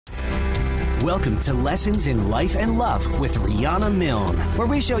Welcome to Lessons in Life and Love with Riana Milne, where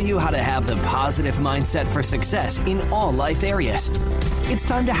we show you how to have the positive mindset for success in all life areas. It's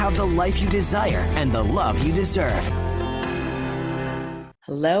time to have the life you desire and the love you deserve.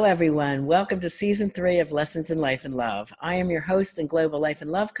 Hello, everyone. Welcome to Season 3 of Lessons in Life and Love. I am your host and global life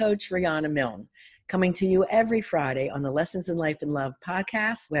and love coach, Riana Milne, coming to you every Friday on the Lessons in Life and Love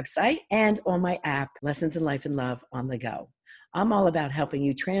podcast website and on my app, Lessons in Life and Love on the go. I'm all about helping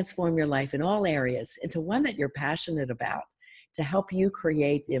you transform your life in all areas into one that you're passionate about to help you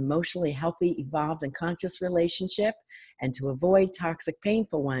create the emotionally healthy, evolved, and conscious relationship and to avoid toxic,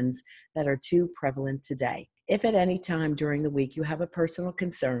 painful ones that are too prevalent today. If at any time during the week you have a personal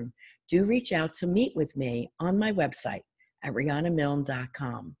concern, do reach out to meet with me on my website at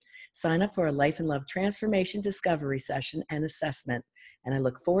rianamilne.com. Sign up for a Life and Love Transformation Discovery Session and Assessment, and I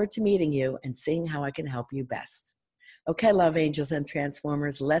look forward to meeting you and seeing how I can help you best. Okay, love angels and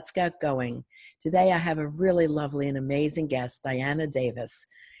transformers, let's get going. Today I have a really lovely and amazing guest, Diana Davis,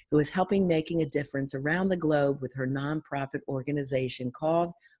 who is helping making a difference around the globe with her nonprofit organization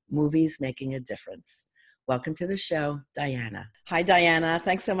called Movies Making a Difference. Welcome to the show, Diana. Hi, Diana.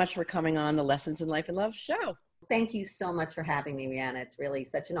 Thanks so much for coming on the Lessons in Life and Love show. Thank you so much for having me, Riana. It's really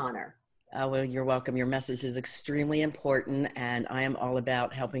such an honor. Oh, well, you're welcome. Your message is extremely important, and I am all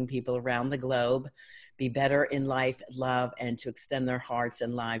about helping people around the globe be better in life, love, and to extend their hearts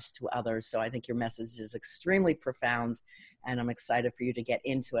and lives to others. So I think your message is extremely profound, and I'm excited for you to get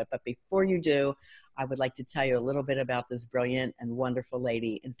into it. But before you do, I would like to tell you a little bit about this brilliant and wonderful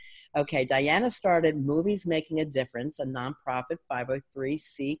lady. Okay, Diana started Movies Making a Difference, a nonprofit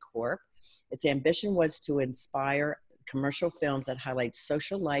 503c Corp. Its ambition was to inspire commercial films that highlight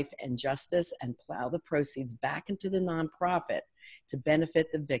social life and justice and plow the proceeds back into the nonprofit to benefit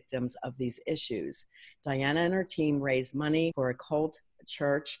the victims of these issues. Diana and her team raised money for a cult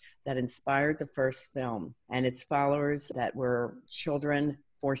church that inspired the first film and its followers that were children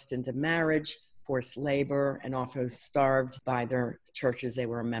forced into marriage, forced labor, and also starved by their churches they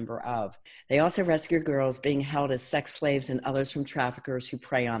were a member of. They also rescue girls being held as sex slaves and others from traffickers who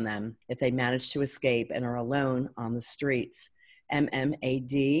prey on them if they manage to escape and are alone on the streets.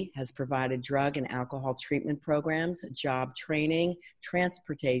 MMAD has provided drug and alcohol treatment programs, job training,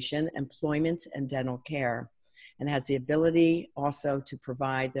 transportation, employment, and dental care, and has the ability also to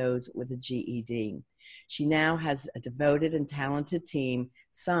provide those with a GED. She now has a devoted and talented team,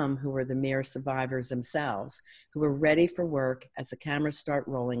 some who are the mere survivors themselves, who are ready for work as the cameras start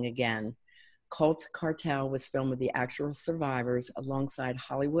rolling again. Cult Cartel was filmed with the actual survivors alongside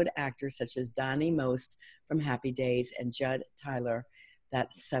Hollywood actors such as Donnie Most from Happy Days and Judd Tyler,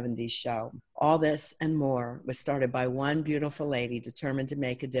 that 70s show. All this and more was started by one beautiful lady determined to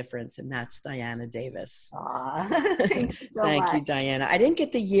make a difference, and that's Diana Davis. Thank you so much. Thank you, Diana. I didn't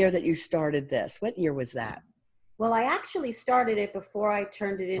get the year that you started this. What year was that? Well, I actually started it before I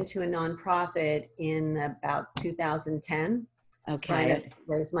turned it into a nonprofit in about 2010. Okay. Trying to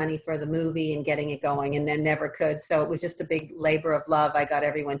raise money for the movie and getting it going, and then never could. So it was just a big labor of love. I got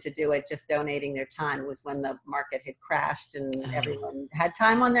everyone to do it, just donating their time. It was when the market had crashed and everyone had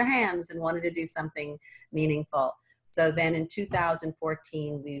time on their hands and wanted to do something meaningful. So then in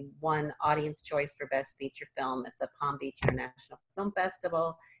 2014, we won Audience Choice for Best Feature Film at the Palm Beach International Film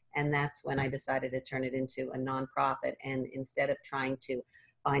Festival. And that's when I decided to turn it into a nonprofit. And instead of trying to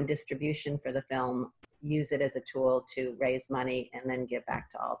find distribution for the film, use it as a tool to raise money and then give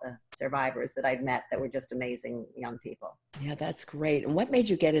back to all the survivors that I'd met that were just amazing young people. Yeah, that's great. And what made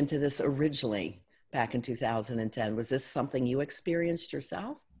you get into this originally back in 2010? Was this something you experienced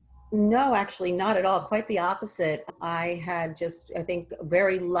yourself? No, actually not at all. Quite the opposite. I had just, I think,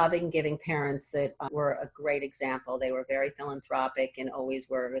 very loving, giving parents that were a great example. They were very philanthropic and always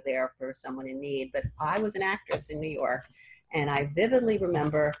were there for someone in need. But I was an actress in New York, and I vividly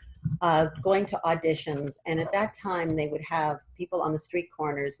remember going to auditions, and at that time they would have people on the street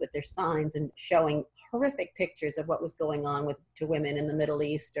corners with their signs and showing horrific pictures of what was going on to women in the Middle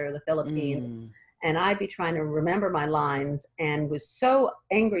East or the Philippines. And I'd be trying to remember my lines and was so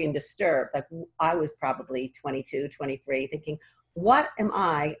angry and disturbed. Like I was probably 22, 23, thinking, what am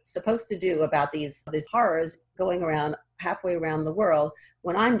I supposed to do about these horrors going around halfway around the world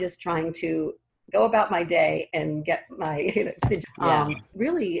when I'm just trying to go about my day and get my,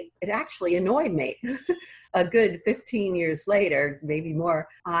 really, it actually annoyed me. A good 15 years later, maybe more,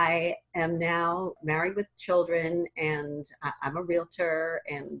 I am now married with children, and I'm a realtor,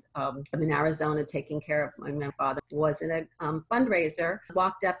 and I'm in Arizona taking care of my father. Was in a fundraiser,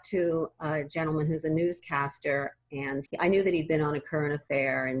 walked up to a gentleman who's a newscaster And I knew that he'd been on A Current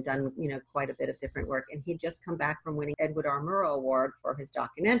Affair and done, quite a bit of different work. And he'd just come back from winning Edward R. Murrow Award for his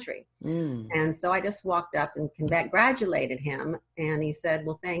documentary. And so I just walked up and congratulated him. And he said,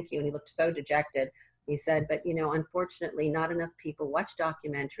 well, thank you. And he looked so dejected. He said, but, unfortunately, not enough people watch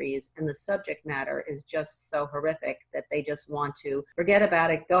documentaries, and the subject matter is just so horrific that they just want to forget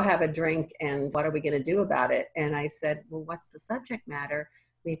about it, go have a drink, and what are we going to do about it? And I said, well, what's the subject matter?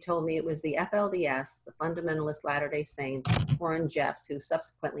 And he told me it was the FLDS, the Fundamentalist Latter-day Saints, Warren Jeffs, who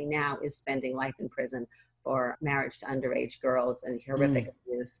subsequently now is spending life in prison for marriage to underage girls and horrific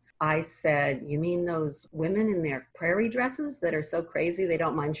abuse. I said, you mean those women in their prairie dresses that are so crazy they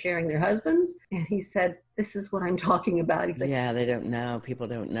don't mind sharing their husbands? And he said, this is what I'm talking about. He's like, yeah, they don't know. People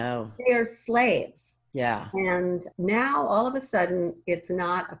don't know. They are slaves. Yeah. And now all of a sudden, it's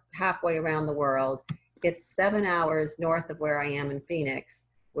not halfway around the world. It's 7 hours north of where I am in Phoenix,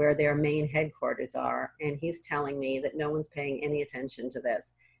 where their main headquarters are. And he's telling me that no one's paying any attention to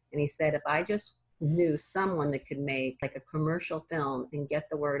this. And he said, if I just knew someone that could make like a commercial film and get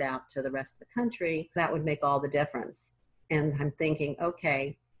the word out to the rest of the country, that would make all the difference. And I'm thinking,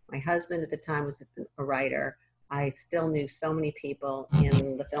 okay, my husband at the time was a writer. I still knew so many people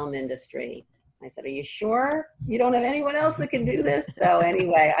in the film industry. I said, are you sure you don't have anyone else that can do this? So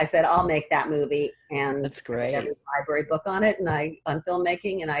anyway, I said, I'll make that movie. And that's great. I read a library book on it, and on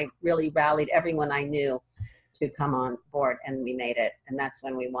filmmaking, and I really rallied everyone I knew to come on board, and we made it. And that's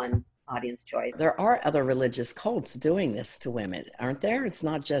when we won Audience Choice. There are other religious cults doing this to women, aren't there? It's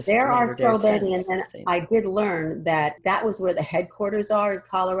not just there are so many. And then I did learn that was where the headquarters are in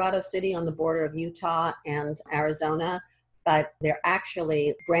Colorado City on the border of Utah and Arizona. But they're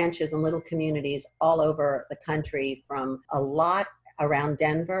actually branches and little communities all over the country, from a lot around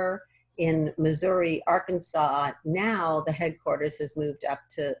Denver, in Missouri, Arkansas. Now the headquarters has moved up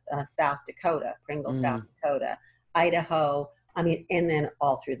to South Dakota, Pringle, South Dakota, Idaho. I mean, and then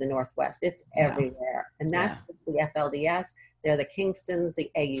all through the Northwest. It's everywhere. And that's the FLDS. They're the Kingstons,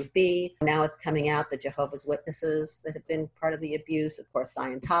 the AUB. Now it's coming out, the Jehovah's Witnesses that have been part of the abuse, of course,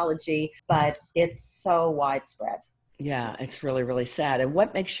 Scientology, but it's so widespread. Yeah, it's really, really sad. And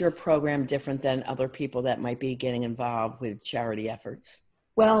what makes your program different than other people that might be getting involved with charity efforts?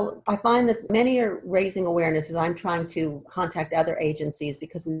 Well, I find that many are raising awareness as I'm trying to contact other agencies,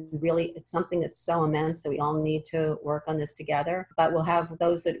 because it's something that's so immense that we all need to work on this together. But we'll have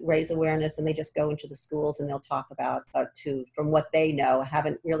those that raise awareness, and they just go into the schools and they'll talk about from what they know,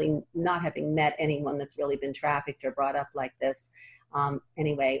 not having met anyone that's really been trafficked or brought up like this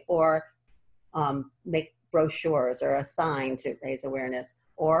anyway, or make brochures or a sign to raise awareness,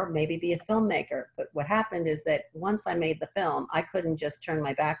 or maybe be a filmmaker. But what happened is that once I made the film, I couldn't just turn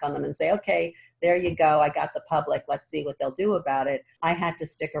my back on them and say, okay, there you go, I got the public, let's see what they'll do about it. I had to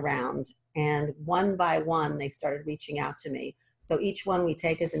stick around. And one by one, they started reaching out to me. So each one we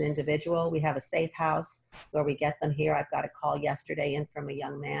take as an individual. We have a safe house where we get them here. I've got a call yesterday in from a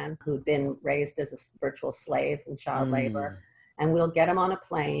young man who'd been raised as a virtual slave in child labor. And we'll get him on a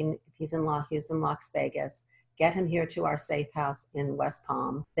plane. If he's in Las Vegas, get him here to our safe house in West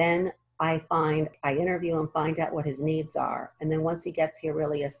Palm. Then I interview him, find out what his needs are. And then once he gets here,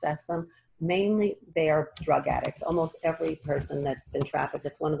 really assess them. Mainly they are drug addicts. Almost every person that's been trafficked,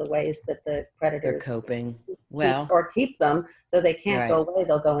 it's one of the ways that the predators are coping. Keep them so they can't go away.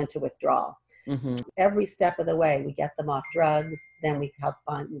 They'll go into withdrawal. So every step of the way, we get them off drugs, then we help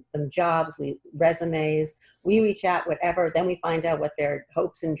find them jobs, resumes, we reach out, whatever, then we find out what their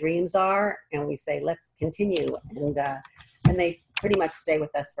hopes and dreams are, and we say, let's continue. And they pretty much stay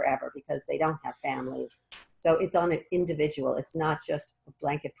with us forever because they don't have families. So it's on an individual. It's not just a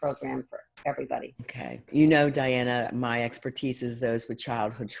blanket program for everybody. Okay. Diana, my expertise is those with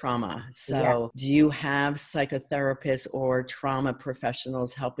childhood trauma. So do you have psychotherapists or trauma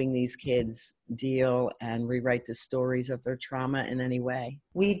professionals helping these kids deal and rewrite the stories of their trauma in any way?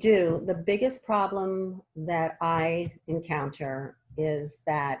 We do. The biggest problem that I encounter is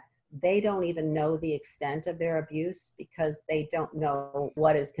that they don't even know the extent of their abuse because they don't know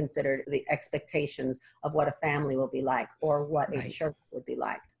what is considered the expectations of what a family will be like or what a church would be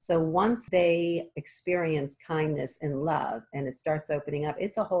like. So once they experience kindness and love and it starts opening up,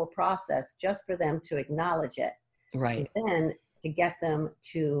 it's a whole process just for them to acknowledge it. Right. And then to get them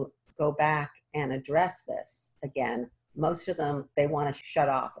to go back and address this again. Most of them, they want to shut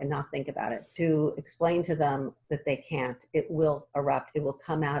off and not think about it. To explain to them that they can't, it will erupt. It will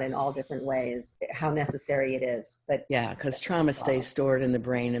come out in all different ways, how necessary it is. But yeah, because trauma stays stored in the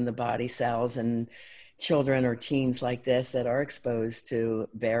brain and the body cells, and children or teens like this that are exposed to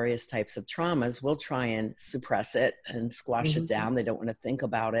various types of traumas will try and suppress it and squash it down. They don't want to think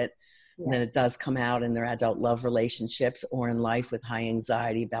about it. And then it does come out in their adult love relationships or in life with high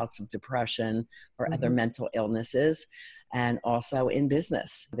anxiety, bouts of depression, or other mental illnesses. And also in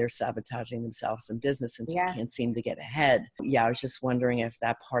business, they're sabotaging themselves in business and just can't seem to get ahead. Yeah, I was just wondering if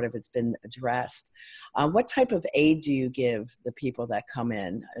that part of it's been addressed. What type of aid do you give the people that come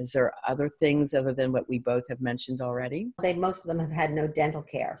in? Is there other things other than what we both have mentioned already? Most of them have had no dental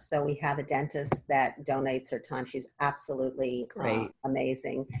care. So we have a dentist that donates her time. She's absolutely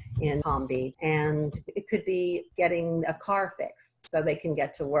amazing in Palm Beach. And it could be getting a car fixed so they can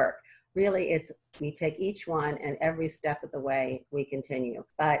get to work. Really, we take each one, and every step of the way we continue.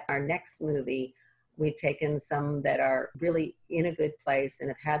 But our next movie, we've taken some that are really in a good place and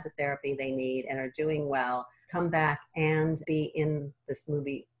have had the therapy they need and are doing well, come back and be in this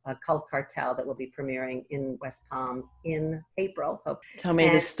movie, Cult Cartel, that will be premiering in West Palm in April. Tell me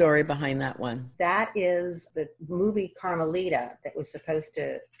the story behind that one. That is the movie Carmelita that was supposed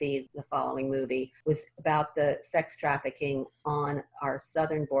to be the following movie, was about the sex trafficking on our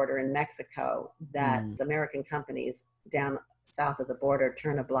southern border in Mexico that American companies down south of the border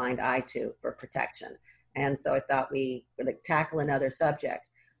turn a blind eye to for protection. And so I thought we would tackle another subject.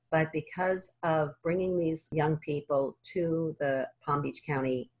 But because of bringing these young people to the Palm Beach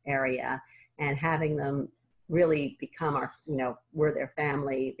County area and having them really become we're their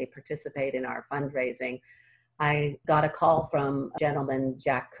family, they participate in our fundraising, I got a call from a gentleman,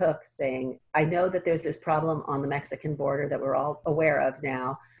 Jack Cook, saying, I know that there's this problem on the Mexican border that we're all aware of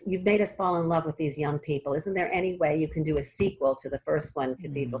now. You've made us fall in love with these young people. Isn't there any way you can do a sequel to the first one,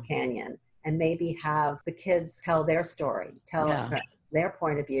 Cathedral Canyon, and maybe have the kids tell their story, their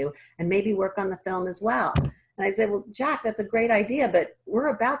point of view, and maybe work on the film as well? And I said, well, Jack, that's a great idea, but we're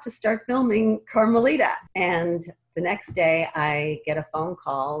about to start filming Carmelita. And the next day I get a phone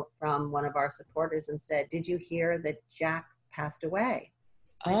call from one of our supporters and said, did you hear that Jack passed away?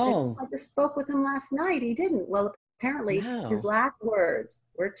 I said, I just spoke with him last night. He didn't. Well, apparently his last words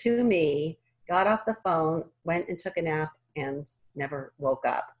were to me, got off the phone, went and took a nap, and never woke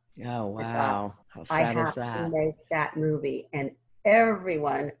up. Oh, wow. How sad is that? I have to make that movie. And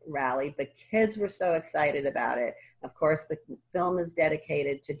everyone rallied. The kids were so excited about it. Of course, the film is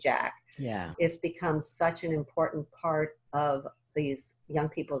dedicated to Jack. Yeah. It's become such an important part of these young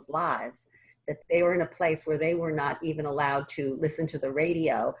people's lives that they were in a place where they were not even allowed to listen to the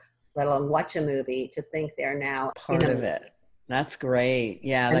radio, let alone watch a movie, to think they're now part of it. That's great.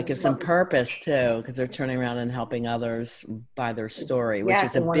 Yeah, that gives them purpose too, because they're turning around and helping others by their story, which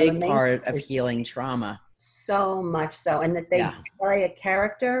is a big part of healing trauma. So much so. And that they play a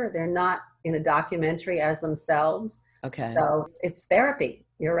character. They're not in a documentary as themselves. Okay. So it's therapy.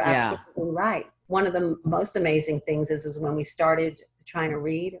 You're absolutely right. One of the most amazing things is when we started trying to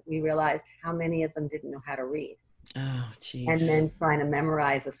read, we realized how many of them didn't know how to read. Oh, geez. And then trying to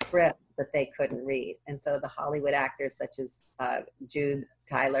memorize a script that they couldn't read. And so the Hollywood actors such as Jude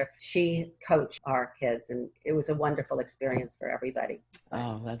Tyler, she coached our kids, and it was a wonderful experience for everybody.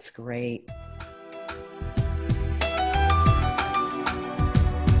 Oh, that's great.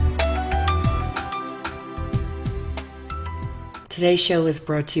 Today's show is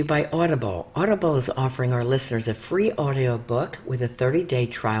brought to you by Audible. Audible is offering our listeners a free audiobook with a 30-day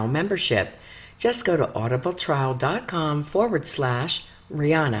trial membership. Just go to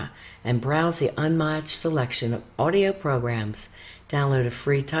audibletrial.com/Riana and browse the unmatched selection of audio programs. Download a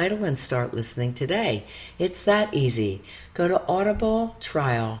free title and start listening today. It's that easy. Go to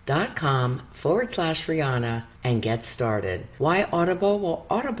audibletrial.com/Riana and get started. Why Audible? Well,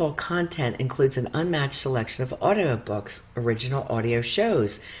 Audible content includes an unmatched selection of audiobooks, original audio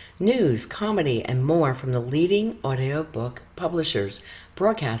shows, news, comedy, and more from the leading audiobook publishers,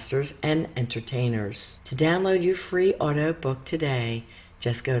 broadcasters, and entertainers. To download your free audiobook today,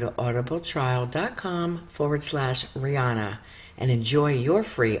 just go to audibletrial.com/Riana and enjoy your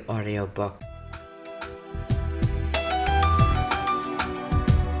free audiobook.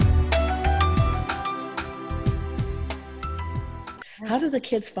 How do the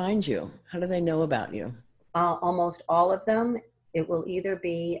kids find you? How do they know about you? Almost all of them. It will either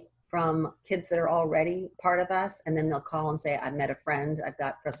be from kids that are already part of us, and then they'll call and say, I met a friend.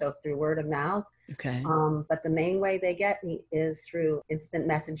 So through word of mouth. Okay. But the main way they get me is through instant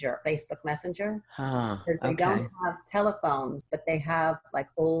messenger, Facebook Messenger. Because they don't have telephones, but they have like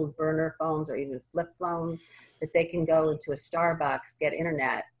old burner phones or even flip phones that they can go into a Starbucks, get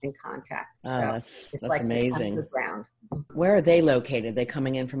internet, and contact. Oh, so that's like amazing. Underground. Where are they located? They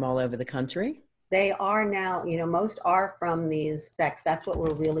coming in from all over the country? They are now, most are from these sects. That's what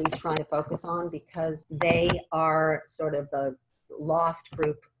we're really trying to focus on, because they are sort of the lost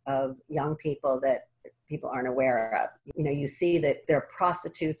group of young people that people aren't aware of. You know, you see that there are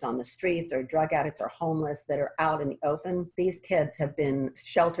prostitutes on the streets or drug addicts or homeless that are out in the open. These kids have been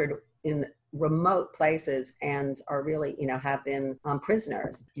sheltered in remote places and are really, you know, have been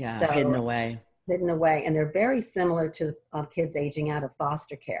prisoners. Yeah, so hidden away. And they're very similar to kids aging out of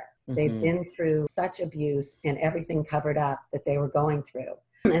foster care. They've been through such abuse and everything covered up that they were going through.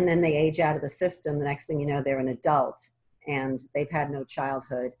 And then they age out of the system. The next thing you know, they're an adult and they've had no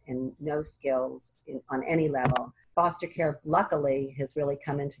childhood and no skills on any level. Foster care, luckily, has really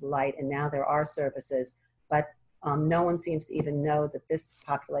come into the light, and now there are services, but no one seems to even know that this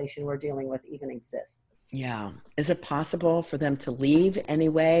population we're dealing with even exists. Yeah. Is it possible for them to leave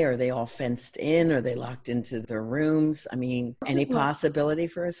anyway? Are they all fenced in? Are they locked into their rooms? I mean, any possibility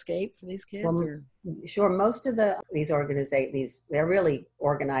for escape for these kids? Well, sure. Most of these organizations, they're really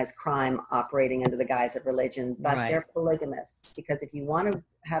organized crime operating under the guise of religion, but they're polygamists, because if you want to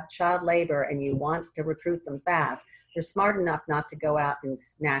have child labor and you want to recruit them fast, they're smart enough not to go out and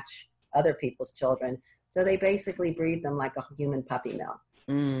snatch other people's children. So they basically breed them like a human puppy mill.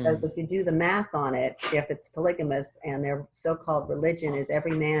 So if you do the math on it, if it's polygamous and their so-called religion is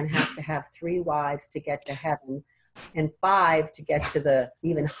every man has to have 3 wives to get to heaven and 5 to get to the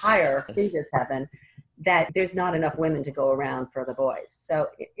even higher previous heaven, that there's not enough women to go around for the boys. So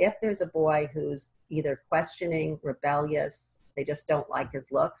if there's a boy who's either questioning, rebellious, they just don't like his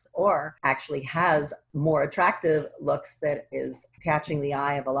looks, or actually has more attractive looks that is catching the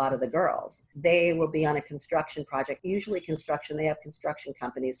eye of a lot of the girls, they will be on a construction project. Usually construction, they have construction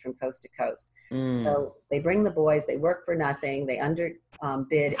companies from coast to coast. So they bring the boys, they work for nothing, they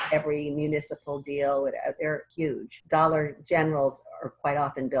underbid every municipal deal. They're huge. Dollar Generals are quite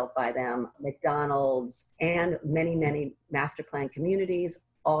often built by them. McDonald's and many, many master plan communities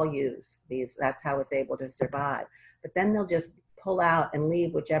all use these. That's how it's able to survive. But then they'll just pull out and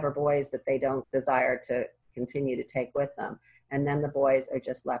leave whichever boys that they don't desire to continue to take with them. And then the boys are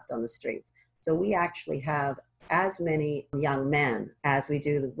just left on the streets. So we actually have as many young men as we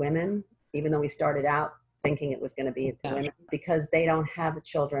do the women, even though we started out thinking it was going to be women, because they don't have the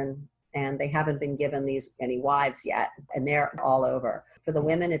children and they haven't been given any wives yet. And they're all over. For the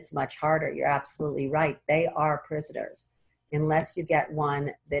women, it's much harder. You're absolutely right. They are prisoners. Unless you get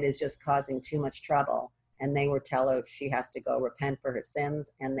one that is just causing too much trouble, and they will tell her she has to go repent for her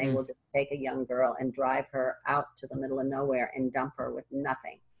sins, and they will just take a young girl and drive her out to the middle of nowhere and dump her with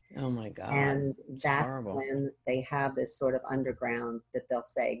nothing. Oh my God. And that's when they have this sort of underground that they'll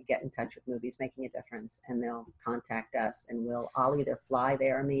say, get in touch with Movies Making a Difference, and they'll contact us, and I'll either fly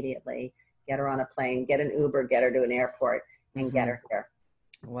there immediately, get her on a plane, get an Uber, get her to an airport, and get her here.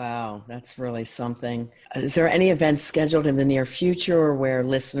 Wow, that's really something. Is there any events scheduled in the near future where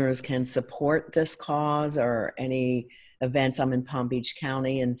listeners can support this cause, or any events? I'm in Palm Beach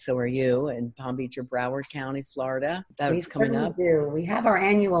County, and so are you, in Palm Beach or Broward County, Florida. That's coming up. We do. We have our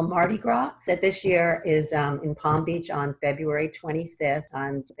annual Mardi Gras that this year is in Palm Beach on February 25th.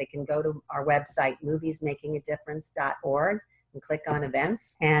 And they can go to our website, moviesmakingadifference.org. and click on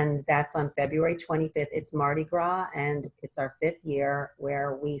events, and that's on February 25th. It's Mardi Gras, and it's our 5th year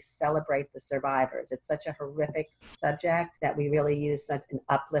where we celebrate the survivors. It's such a horrific subject that we really use such an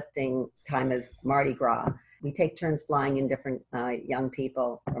uplifting time as Mardi Gras. We take turns flying in different young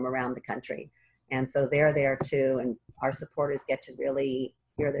people from around the country, and so they're there too, and our supporters get to really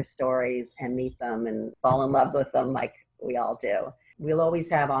hear their stories and meet them and fall in love with them like we all do. We'll always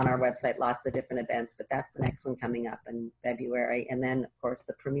have on our website lots of different events, but that's the next one coming up in February. And then, of course,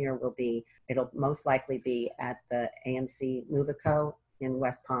 the premiere it'll most likely be at the AMC Movico in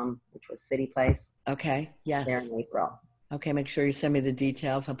West Palm, which was City Place. Okay, yes. There in April. Okay, make sure you send me the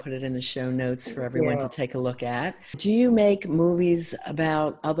details. I'll put it in the show notes for everyone to take a look at. Do you make movies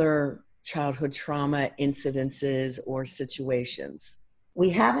about other childhood trauma incidences or situations?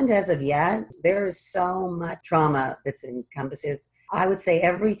 We haven't as of yet. There is so much trauma that's encompasses. I would say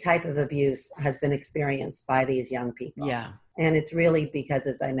every type of abuse has been experienced by these young people. Yeah. And it's really because,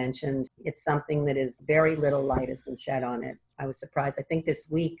 as I mentioned, it's something that is very little light has been shed on it. I was surprised. I think this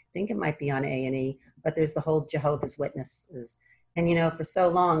week, it might be on A&E, but there's the whole Jehovah's Witnesses. And, for so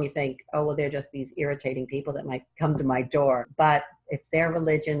long you think, oh, well, they're just these irritating people that might come to my door. But it's their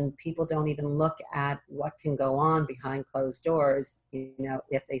religion. People don't even look at what can go on behind closed doors.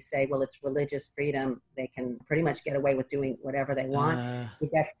 If they say, well, it's religious freedom, they can pretty much get away with doing whatever they want. You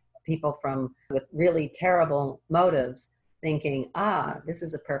get people with really terrible motives thinking, this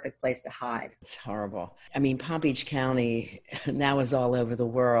is a perfect place to hide. It's horrible. I mean, Palm Beach County now is all over the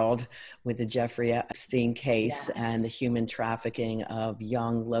world with the Jeffrey Epstein case and the human trafficking of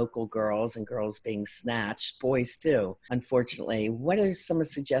young local girls and girls being snatched, boys too, unfortunately. What are some of the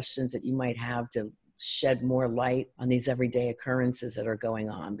suggestions that you might have to shed more light on these everyday occurrences that are going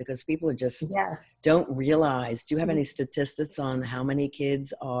on, because people just Yes. don't realize. Do you have any statistics on how many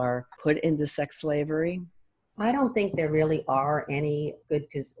kids are put into sex slavery? I don't think there really are any good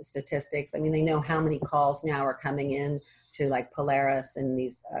statistics. I mean, they know how many calls now are coming in to like Polaris and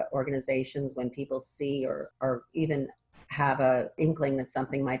these organizations when people see or even have a inkling that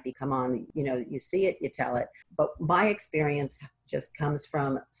something might be come on. You know, you see it, you tell it. But my experience just comes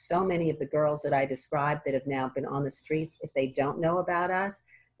from so many of the girls that I described that have now been on the streets. If they don't know about us,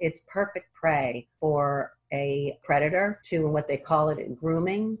 it's perfect prey for a predator to what they call it,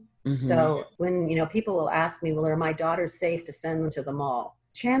 grooming. So when, you know, people will ask me, well, are my daughters safe to send them to the mall?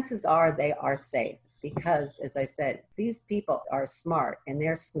 Chances are they are safe because, as I said, these people are smart and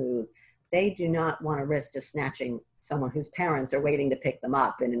they're smooth. They do not want to risk just snatching someone whose parents are waiting to pick them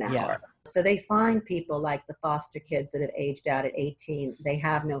up in an hour. Yeah. So they find people like the foster kids that have aged out at 18. They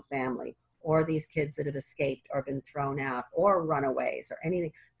have no family, or these kids that have escaped or been thrown out, or runaways, or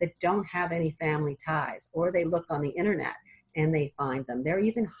anything that don't have any family ties, or they look on the internet and they find them. They're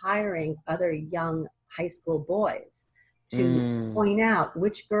even hiring other young high school boys to point out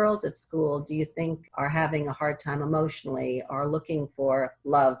which girls at school do you think are having a hard time emotionally or looking for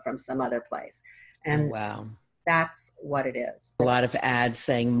love from some other place. And wow, that's what it is. A lot of ads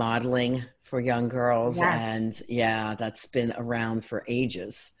saying modeling for young girls. Yes. And yeah, that's been around for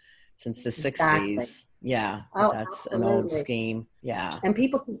ages, since the 60s. Exactly. Yeah, Oh, that's absolutely. an old scheme. Yeah. And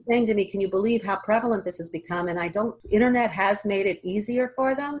people keep saying to me, can you believe how prevalent this has become? And internet has made it easier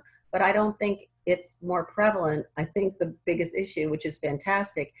for them, but I don't think it's more prevalent. I think the biggest issue, which is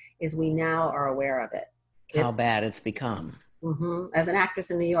fantastic, is we now are aware of it. How bad it's become. As an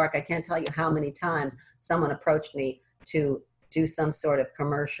actress in New York, I can't tell you how many times someone approached me to do some sort of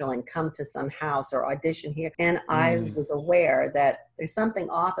commercial and come to some house or audition here. And I was aware that there's something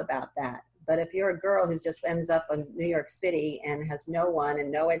off about that. But if you're a girl who just ends up in New York City and has no one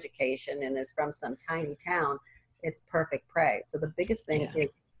and no education and is from some tiny town, it's perfect prey. So the biggest thing is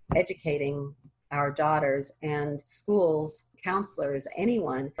educating our daughters and schools, counselors,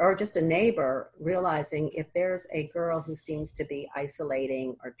 anyone, or just a neighbor, realizing if there's a girl who seems to be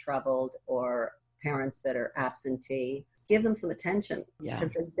isolating or troubled, or parents that are absentee, give them some attention,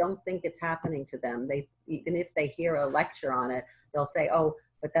 because they don't think it's happening to them. Even if they hear a lecture on it, they'll say, oh,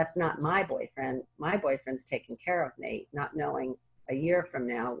 but that's not my boyfriend. My boyfriend's taking care of me, not knowing a year from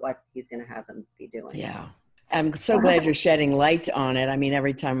now what he's going to have them be doing. Yeah. I'm so glad you're shedding light on it. I mean,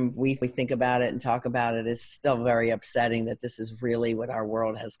 every time we think about it and talk about it, it's still very upsetting that this is really what our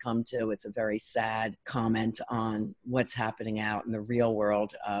world has come to. It's a very sad comment on what's happening out in the real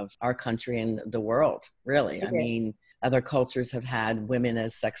world of our country and the world, really. I mean, other cultures have had women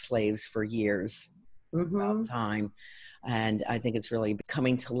as sex slaves for years, about time. And I think it's really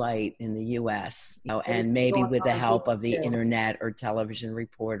coming to light in the U.S., and maybe with the help of the internet or television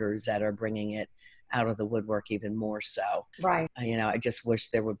reporters that are bringing it out of the woodwork even more so. Right. I just wish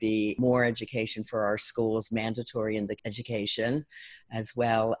there would be more education for our schools, mandatory in the education, as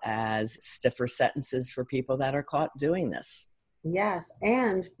well as stiffer sentences for people that are caught doing this. Yes,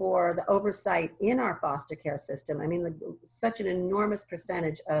 and for the oversight in our foster care system. I mean, such an enormous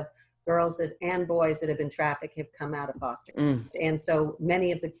percentage of girls and boys that have been trafficked have come out of foster care. And so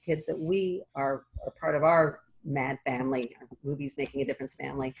many of the kids that we are part of our MAD family, Movies Making a Difference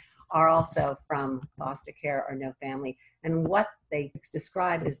family, are also from foster care or no family. And what they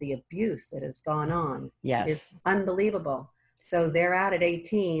describe as the abuse that has gone on is unbelievable. So they're out at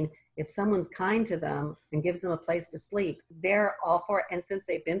 18. If someone's kind to them and gives them a place to sleep, they're all for it. And since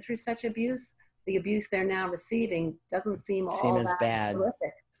they've been through such abuse, the abuse they're now receiving doesn't seem all as that bad.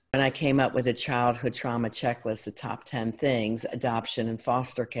 horrific. When I came up with a childhood trauma checklist, the top 10 things, adoption and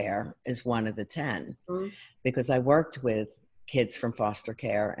foster care is one of the 10, because I worked with kids from foster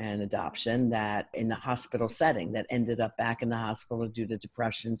care and adoption that in the hospital setting that ended up back in the hospital due to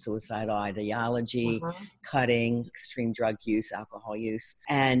depression, suicidal ideology, cutting, extreme drug use, alcohol use.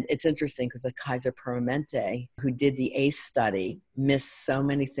 And it's interesting because the Kaiser Permanente, who did the ACE study, missed so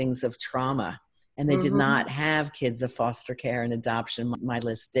many things of trauma. And they did not have kids of foster care and adoption. My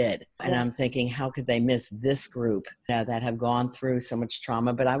list did. And I'm thinking, how could they miss this group that have gone through so much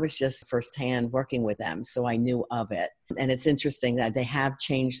trauma? But I was just firsthand working with them, so I knew of it. And it's interesting that they have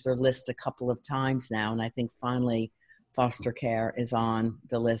changed their list a couple of times now. And I think finally foster care is on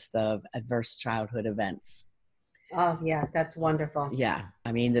the list of adverse childhood events. Oh, yeah, that's wonderful. Yeah.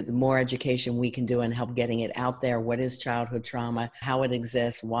 I mean, the more education we can do and help getting it out there, what is childhood trauma, how it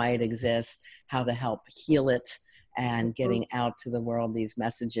exists, why it exists, how to help heal it, and getting out to the world these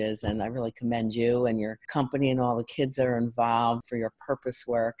messages. And I really commend you and your company and all the kids that are involved for your purpose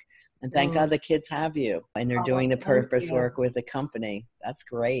work. And thank God the kids have you and they're doing the purpose work with the company. That's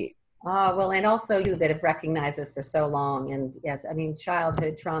great. Well, and also you that have recognized this for so long. And yes, I mean,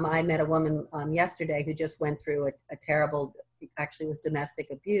 childhood trauma. I met a woman yesterday who just went through a terrible, actually was domestic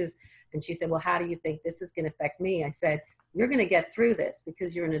abuse. And she said, well, how do you think this is going to affect me? I said, you're going to get through this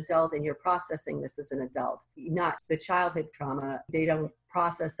because you're an adult and you're processing this as an adult, not the childhood trauma. They don't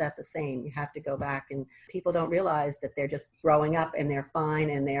process that the same. You have to go back, and people don't realize that they're just growing up and they're fine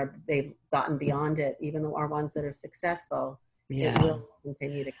and they've gotten beyond it. Even though our ones that are successful, it will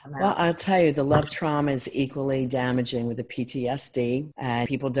continue to come out. Well, I'll tell you, the love trauma is equally damaging with the PTSD, and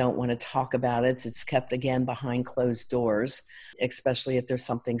people don't want to talk about it. It's kept, again, behind closed doors, especially if there's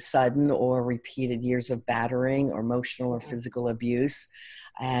something sudden or repeated years of battering or emotional or physical abuse,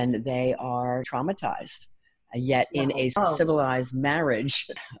 and they are traumatized. Yet in a civilized marriage.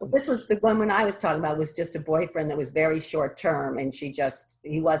 This was the one when I was talking about was just a boyfriend that was very short term, and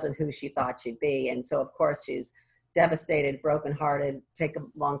he wasn't who she thought she'd be. And so, of course, she's devastated, brokenhearted, take a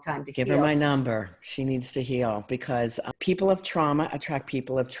long time to heal. Give her my number. She needs to heal because people of trauma attract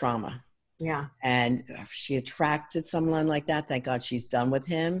people of trauma. Yeah. And if she attracted someone like that, thank God she's done with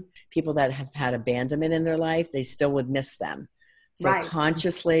him. People that have had abandonment in their life, they still would miss them. So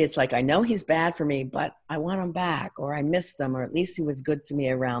consciously, it's like, I know he's bad for me, but I want him back, or I missed him, or at least he was good to me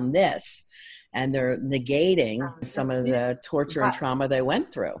around this. And they're negating some of the torture and trauma they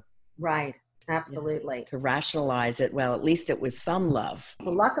went through. Right. Absolutely. To rationalize it, well, at least it was some love.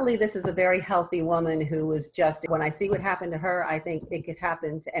 Well, luckily, this is a very healthy woman who was just, when I see what happened to her, I think it could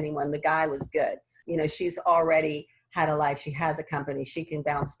happen to anyone. The guy was good. You know, she's already had a life. She has a company. She can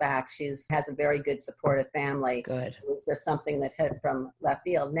bounce back. Has a very good supportive family. Good. It was just something that hit from left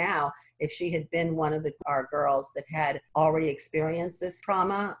field. Now, if she had been one of our girls that had already experienced this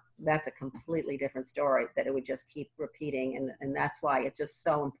trauma, that's a completely different story, that it would just keep repeating. And that's why it's just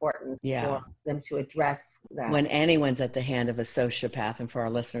so important for them to address that. When anyone's at the hand of a sociopath, and for our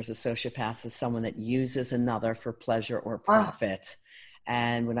listeners, a sociopath is someone that uses another for pleasure or profit.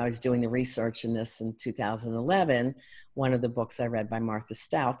 And when I was doing the research in this in 2011, one of the books I read by Martha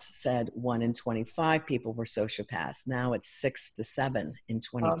Stout said 1 in 25 people were sociopaths. Now it's 6 to 7 in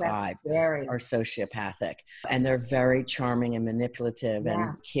 25 are sociopathic. And they're very charming and manipulative.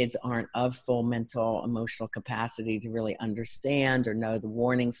 And kids aren't of full mental, emotional capacity to really understand or know the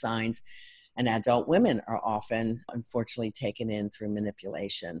warning signs. And adult women are often, unfortunately, taken in through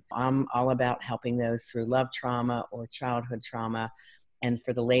manipulation. I'm all about helping those through love trauma or childhood trauma. And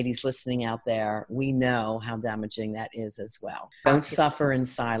for the ladies listening out there, we know how damaging that is as well. Don't suffer in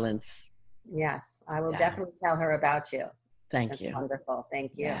silence. Yes, I will definitely tell her about you. Thank you. Wonderful.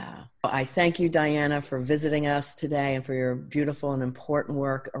 Thank you. Yeah. I thank you, Diana, for visiting us today and for your beautiful and important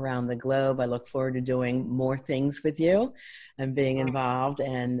work around the globe. I look forward to doing more things with you and being involved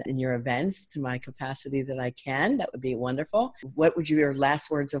and in your events to my capacity that I can. That would be wonderful. What would your last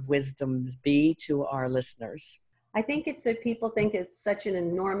words of wisdom be to our listeners? I think it's that people think it's such an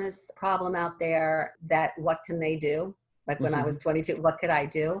enormous problem out there that what can they do? Like when I was 22, what could I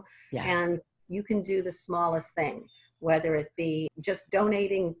do? Yeah. And you can do the smallest thing, whether it be just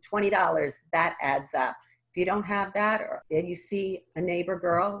donating $20, that adds up. If you don't have that, or you see a neighbor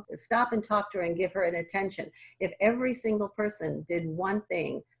girl, stop and talk to her and give her an attention. If every single person did one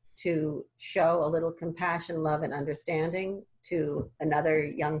thing to show a little compassion, love, and understanding to another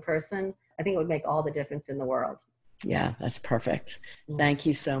young person, I think it would make all the difference in the world. Yeah, that's perfect. Thank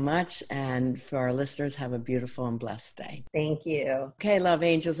you so much. And for our listeners, have a beautiful and blessed day. Thank you. Okay, love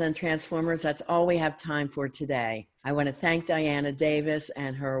angels and transformers, that's all we have time for today. I want to thank Diana Davis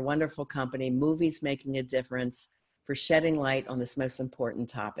and her wonderful company, Movies Making a Difference, for shedding light on this most important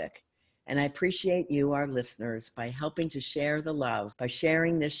topic. And I appreciate you, our listeners, by helping to share the love, by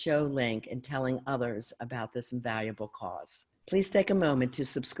sharing this show link and telling others about this invaluable cause. Please take a moment to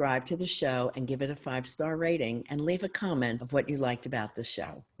subscribe to the show and give it a 5-star rating and leave a comment of what you liked about the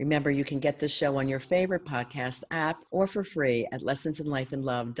show. Remember, you can get the show on your favorite podcast app or for free at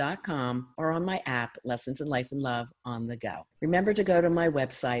lessonsinlifeandlove.com or on my app, Lessons in Life and Love on the go. Remember to go to my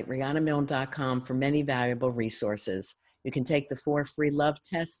website, rianamilne.com, for many valuable resources. You can take the 4 free love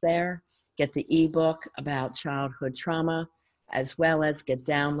tests there, get the ebook about childhood trauma, as well as get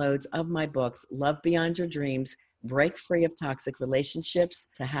downloads of my books, Love Beyond Your Dreams, Break Free of Toxic Relationships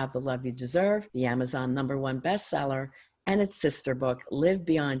to Have the Love You Deserve, the Amazon #1 bestseller, and its sister book, Live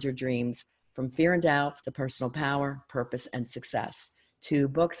Beyond Your Dreams, From Fear and Doubt to Personal Power, Purpose, and Success. 2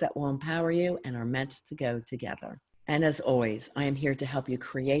 books that will empower you and are meant to go together. And as always, I am here to help you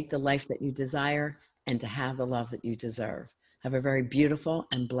create the life that you desire and to have the love that you deserve. Have a very beautiful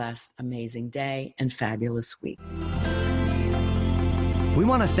and blessed, amazing day and fabulous week. We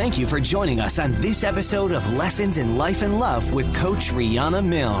want to thank you for joining us on this episode of Lessons in Life and Love with Coach Riana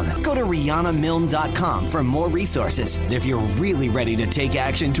Milne. Go to rianamilne.com for more resources. And if you're really ready to take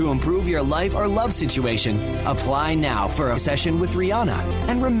action to improve your life or love situation, apply now for a session with Riana.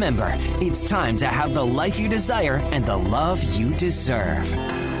 And remember, it's time to have the life you desire and the love you deserve.